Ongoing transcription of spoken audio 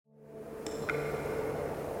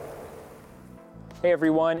Hey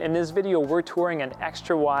everyone, in this video we're touring an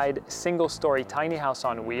extra wide single-story tiny house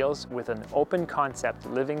on wheels with an open concept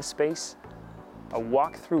living space, a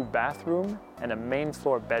walk-through bathroom, and a main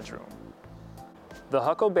floor bedroom. The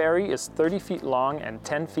Huckleberry is 30 feet long and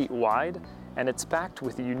 10 feet wide, and it's packed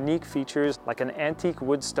with unique features like an antique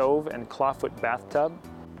wood stove and clawfoot bathtub,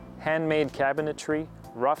 handmade cabinetry,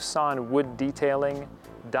 rough sawn wood detailing,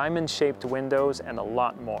 diamond-shaped windows, and a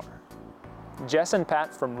lot more. Jess and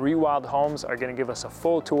Pat from Rewild Homes are going to give us a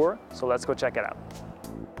full tour, so let's go check it out.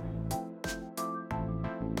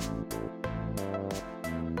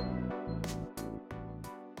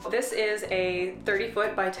 This is a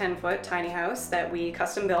 30-foot by 10-foot tiny house that we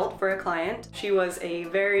custom built for a client. She was a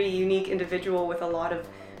very unique individual with a lot of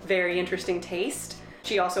very interesting taste.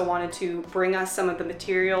 She also wanted to bring us some of the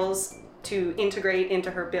materials to integrate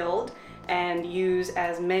into her build and use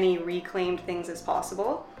as many reclaimed things as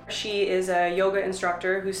possible. She is a yoga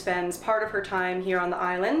instructor who spends part of her time here on the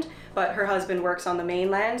island, but her husband works on the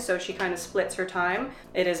mainland, so she kind of splits her time.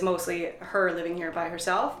 It is mostly her living here by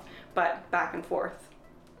herself, but back and forth.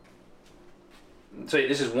 So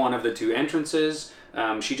this is one of the two entrances.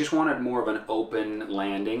 She just wanted more of an open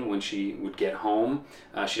landing when she would get home.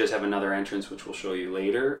 She does have another entrance, which we'll show you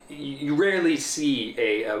later. You rarely see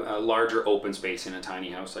a larger open space in a tiny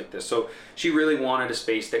house like this. So she really wanted a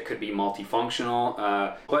space that could be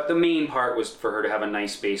multifunctional. But the main part was for her to have a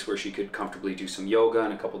nice space where she could comfortably do some yoga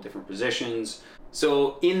in a couple different positions.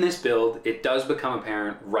 So in this build, it does become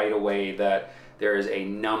apparent right away that there is a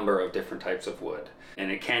number of different types of wood. And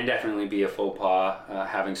it can definitely be a faux pas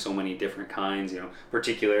having so many different kinds,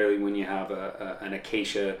 particularly when you have an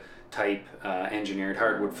acacia type engineered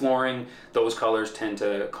hardwood flooring. Those colors tend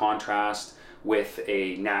to contrast with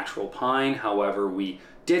a natural pine. However, we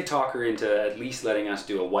did talk her into at least letting us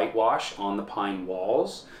do a whitewash on the pine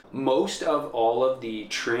walls. Most of all of the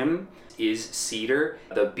trim is cedar.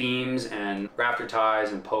 The beams and rafter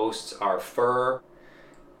ties and posts are fir.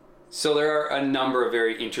 So there are a number of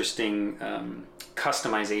very interesting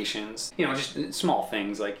customizations, just small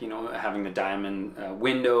things like, having the diamond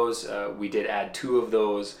windows. We did add 2 of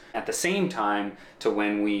those at the same time to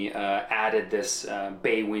when we added this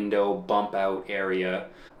bay window bump out area.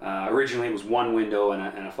 Originally it was 1 window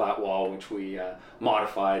and a flat wall, which we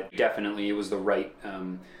modified. Definitely it was the right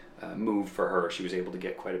move for her. She was able to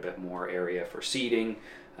get quite a bit more area for seating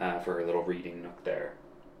for her little reading nook there.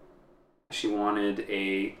 She wanted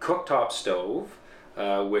a cooktop stove,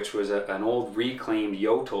 which was an old reclaimed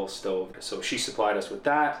Yotel stove. So she supplied us with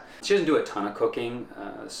that. She doesn't do a ton of cooking,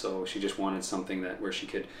 so she just wanted something where she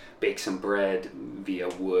could bake some bread via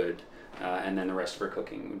wood, and then the rest of her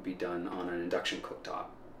cooking would be done on an induction cooktop.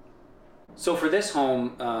 So for this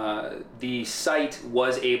home, the site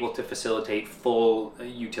was able to facilitate full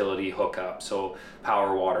utility hookup, so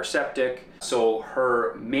power, water, septic. So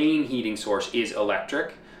her main heating source is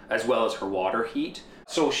electric, as well as her water heat.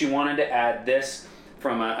 So she wanted to add this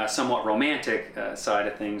from a somewhat romantic side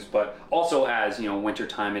of things, but also as,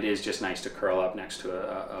 wintertime, it is just nice to curl up next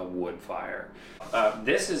to a wood fire.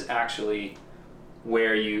 This is actually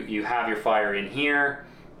where you have your fire in here,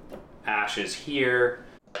 ashes here,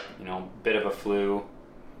 bit of a flue,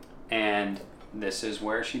 and this is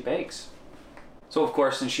where she bakes. So of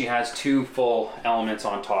course, and she has 2 full elements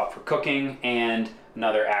on top for cooking and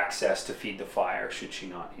another access to feed the fire should she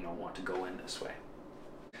not, want to go in this way.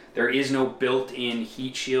 There is no built-in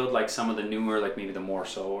heat shield like some of the newer, like maybe the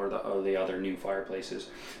Morso or the other new fireplaces.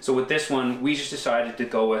 So with this one, we just decided to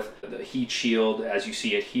go with the heat shield as you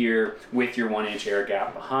see it here, with your 1-inch air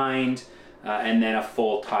gap behind, and then a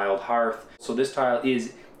full tiled hearth. So this tile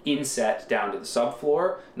is inset down to the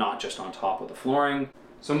subfloor, not just on top of the flooring.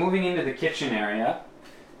 So moving into the kitchen area,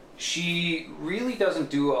 she really doesn't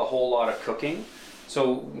do a whole lot of cooking.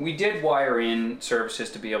 So we did wire in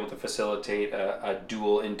services to be able to facilitate a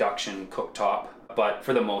dual induction cooktop, but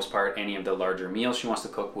for the most part, any of the larger meals she wants to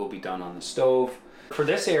cook will be done on the stove. For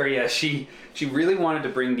this area, she really wanted to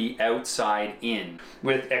bring the outside in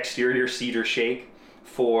with exterior cedar shake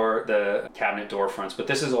for the cabinet door fronts, but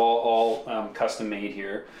this is all custom made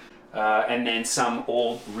here. And then some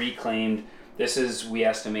old reclaimed. This is, we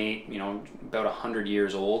estimate, about 100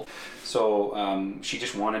 years old. So she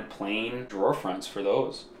just wanted plain drawer fronts for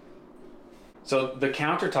those. So the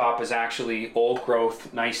countertop is actually old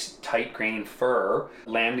growth, nice tight grain fir,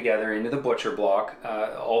 lammed together into the butcher block.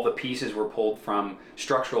 All the pieces were pulled from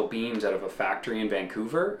structural beams out of a factory in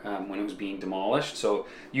Vancouver when it was being demolished. So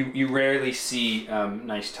you rarely see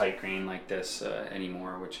nice tight grain like this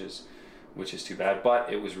anymore, which is too bad,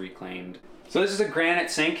 but it was reclaimed. So this is a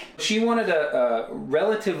granite sink. She wanted a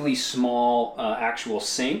relatively small actual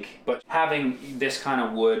sink, but having this kind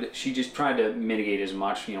of wood, she just tried to mitigate as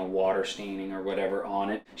much, you know, water staining or whatever on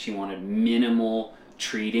it. She wanted minimal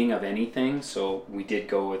treating of anything, so we did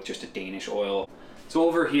go with just a Danish oil. So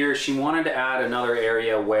over here, she wanted to add another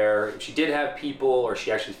area where if she did have people, or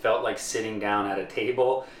she actually felt like sitting down at a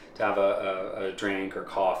table to have a drink or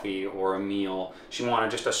coffee or a meal, she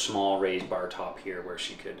wanted just a small raised bar top here where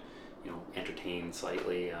she could, you know, entertain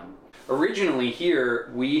slightly. Originally here,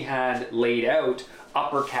 we had laid out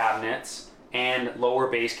upper cabinets and lower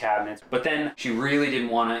base cabinets, but then she really didn't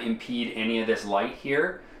want to impede any of this light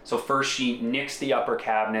here. So first she nixed the upper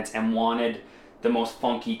cabinets and wanted the most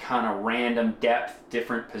funky kind of random depth,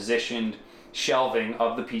 different positioned shelving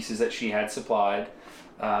of the pieces that she had supplied.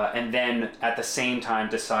 And then at the same time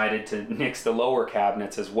decided to nix the lower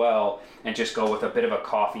cabinets as well and just go with a bit of a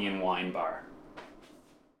coffee and wine bar.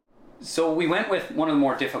 So we went with one of the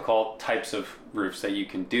more difficult types of roofs that you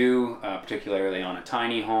can do, particularly on a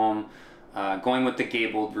tiny home. Going with the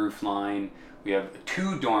gabled roof line. We have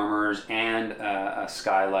 2 dormers and a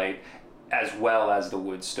skylight, as well as the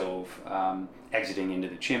wood stove exiting into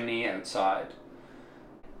the chimney outside.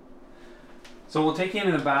 So we'll take you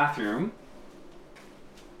into the bathroom.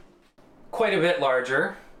 Quite a bit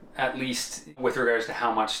larger, at least with regards to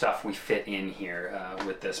how much stuff we fit in here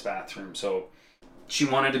with this bathroom. So she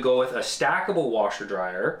wanted to go with a stackable washer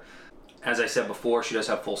dryer. As I said before, she does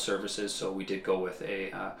have full services, so we did go with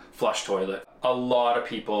a flush toilet. A lot of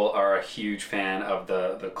people are a huge fan of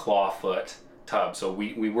the clawfoot tub, so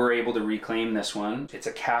we were able to reclaim this one. It's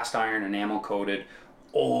a cast iron enamel coated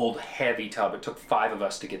old heavy tub. It took 5 of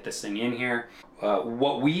us to get this thing in here.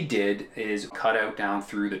 What we did is cut out down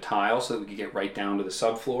through the tile so that we could get right down to the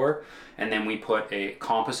subfloor, and then we put a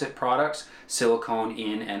composite products, silicone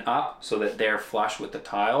in and up, so that they're flush with the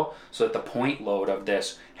tile, so that the point load of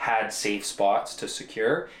this had safe spots to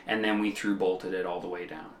secure, and then we through bolted it all the way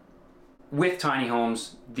down. With tiny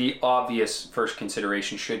homes, the obvious first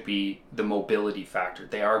consideration should be the mobility factor.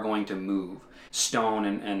 They are going to move. Stone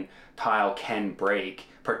and tile can break,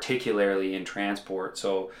 particularly in transport.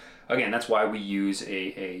 So again, that's why we use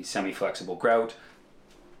a semi-flexible grout.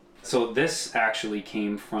 So this actually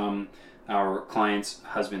came from our client's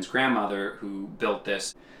husband's grandmother who built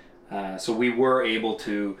this. So we were able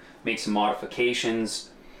to make some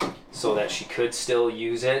modifications so that she could still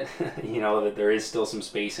use it, you know, that there is still some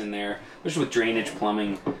space in there, especially with drainage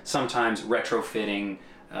plumbing, sometimes retrofitting,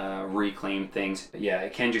 reclaim things. Yeah,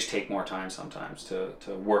 it can just take more time sometimes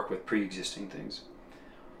to work with pre-existing things.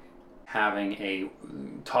 Having a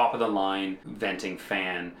top of the line venting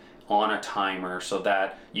fan on a timer so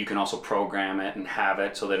that you can also program it and have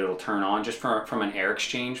it so that it'll turn on just from an air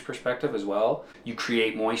exchange perspective as well. You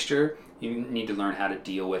create moisture, you need to learn how to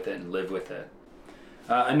deal with it and live with it.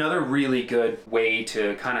 Another really good way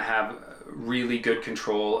to kind of have really good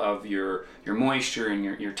control of your moisture and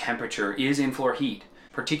your temperature is in-floor heat,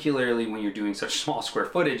 particularly when you're doing such small square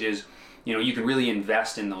footages. You know, you can really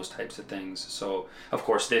invest in those types of things. So of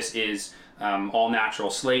course this is all natural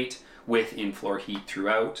slate with in-floor heat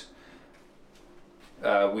throughout.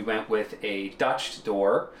 We went with a Dutch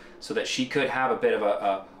door so that she could have a bit of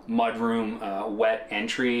a mudroom wet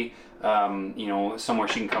entry, you know, somewhere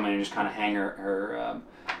she can come in and just kind of hang her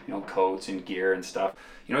you know, coats and gear and stuff.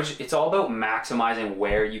 You know, it's all about maximizing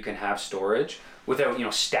where you can have storage without, you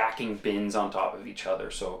know, stacking bins on top of each other.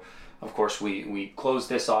 So of course we closed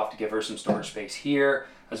this off to give her some storage space here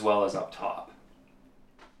as well as up top.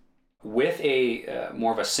 With a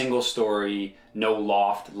more of a single story, no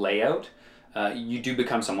loft layout, you do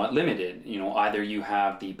become somewhat limited. You know, either you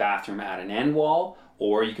have the bathroom at an end wall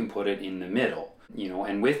or you can put it in the middle. You know,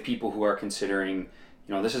 and with people who are considering,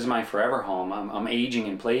 you know, this is my forever home, I'm aging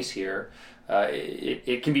in place here,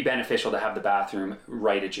 it can be beneficial to have the bathroom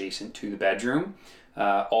right adjacent to the bedroom.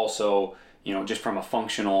 Also, you know, just from a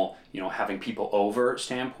functional, you know, having people over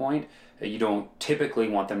standpoint, you don't typically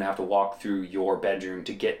want them to have to walk through your bedroom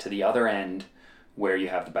to get to the other end where you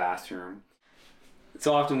have the bathroom.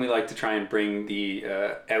 So often we like to try and bring the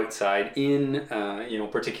outside in, you know,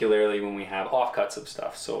 particularly when we have offcuts of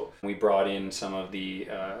stuff. So we brought in some of the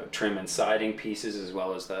trim and siding pieces as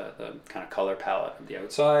well as the kind of color palette of the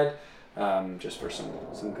outside, just for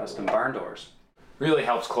some custom barn doors. Really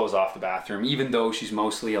helps close off the bathroom, even though she's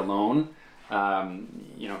mostly alone.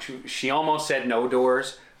 You know, she almost said no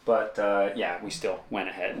doors, but yeah, we still went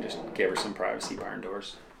ahead and just gave her some privacy barn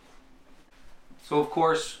doors. So of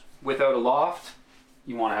course, without a loft,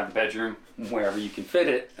 you want to have the bedroom wherever you can fit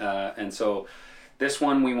it, and so this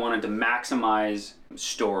one we wanted to maximize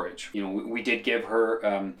storage. You know, we did give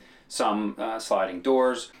her some sliding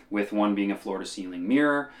doors, with one being a floor-to-ceiling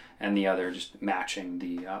mirror and the other just matching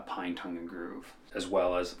the pine tongue and groove, as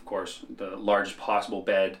well as, of course, the largest possible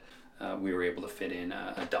bed. We were able to fit in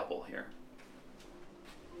a double here.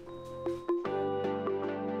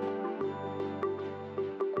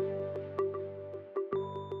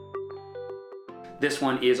 This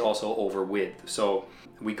one is also over width, so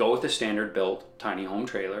we go with the standard built tiny home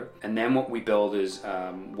trailer, and then what we build is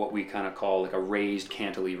what we kind of call like a raised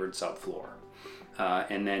cantilevered subfloor.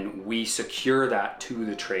 And then we secure that to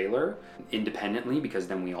the trailer independently, because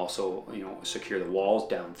then we also, secure the walls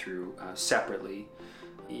down through separately.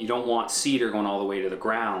 You don't want cedar going all the way to the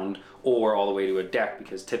ground or all the way to a deck,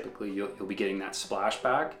 because typically you'll be getting that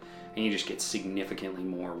splashback and you just get significantly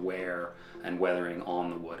more wear and weathering on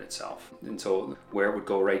the wood itself. And so where it would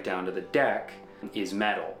go right down to the deck is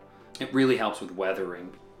metal. It really helps with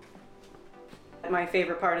weathering. My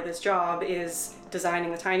favorite part of this job is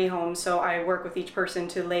designing the tiny home, so I work with each person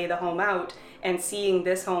to lay the home out, and seeing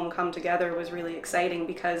this home come together was really exciting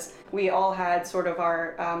because we all had sort of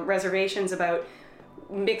our reservations about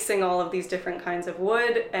mixing all of these different kinds of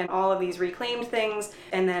wood and all of these reclaimed things,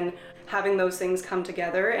 and then having those things come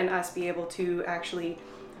together and us be able to actually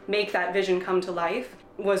make that vision come to life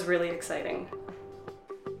was really exciting.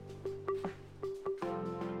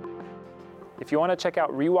 If you want to check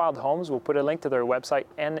out Rewild Homes, we'll put a link to their website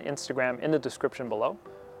and Instagram in the description below.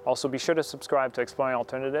 Also, be sure to subscribe to Exploring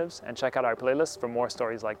Alternatives and check out our playlists for more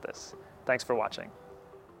stories like this. Thanks for watching.